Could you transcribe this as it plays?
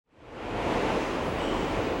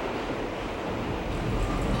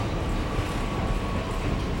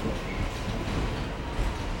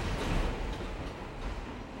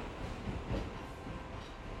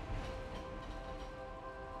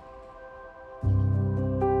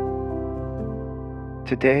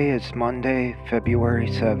Today is Monday,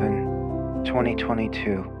 February 7,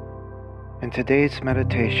 2022, and today's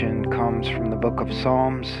meditation comes from the book of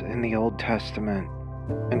Psalms in the Old Testament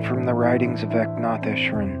and from the writings of Eknath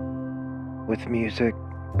Eashren, with music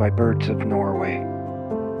by Birds of Norway.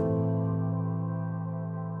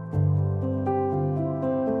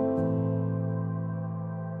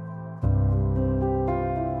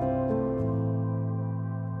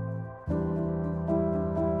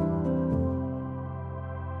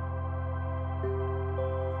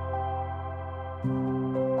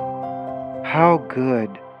 How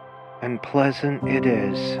good and pleasant it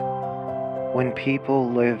is when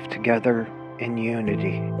people live together in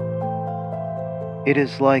unity. It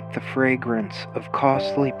is like the fragrance of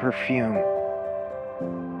costly perfume.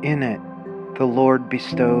 In it, the Lord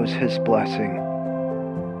bestows His blessing,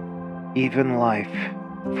 even life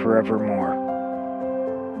forevermore.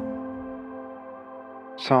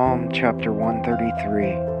 Psalm chapter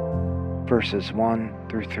 133, verses 1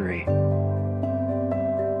 through 3.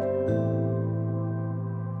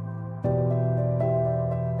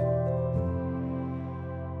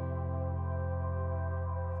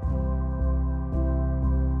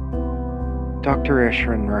 Dr.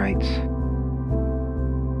 Eashren writes,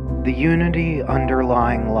 "The unity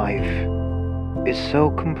underlying life is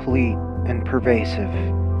so complete and pervasive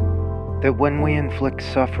that when we inflict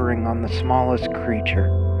suffering on the smallest creature,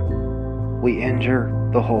 we injure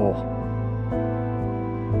the whole.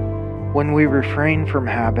 When we refrain from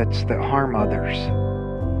habits that harm others,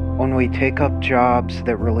 when we take up jobs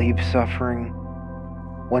that relieve suffering,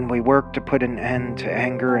 when we work to put an end to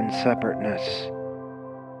anger and separateness,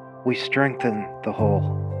 we strengthen the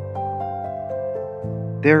whole.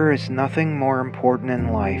 There is nothing more important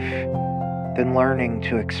in life than learning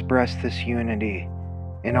to express this unity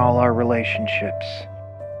in all our relationships.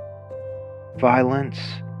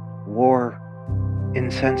 Violence, war,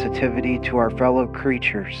 insensitivity to our fellow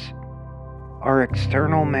creatures are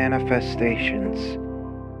external manifestations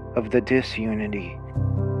of the disunity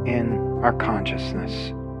in our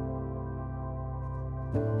consciousness.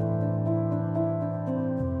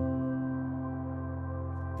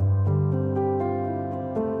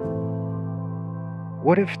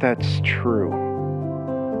 What if that's true?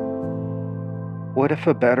 What if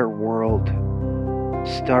a better world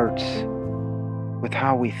starts with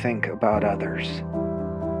how we think about others?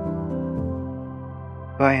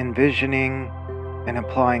 By envisioning and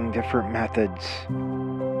applying different methods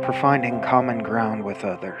for finding common ground with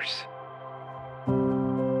others.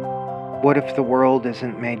 What if the world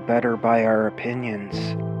isn't made better by our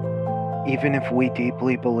opinions, even if we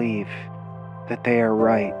deeply believe that they are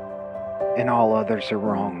right and all others are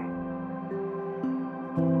wrong?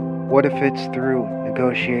 What if it's through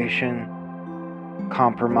negotiation,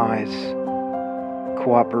 compromise,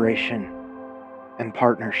 cooperation, and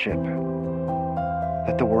partnership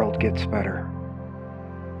that the world gets better?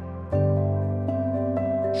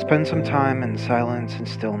 Spend some time in silence and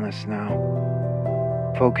stillness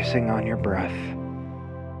now, focusing on your breath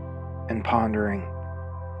and pondering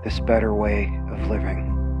this better way of living.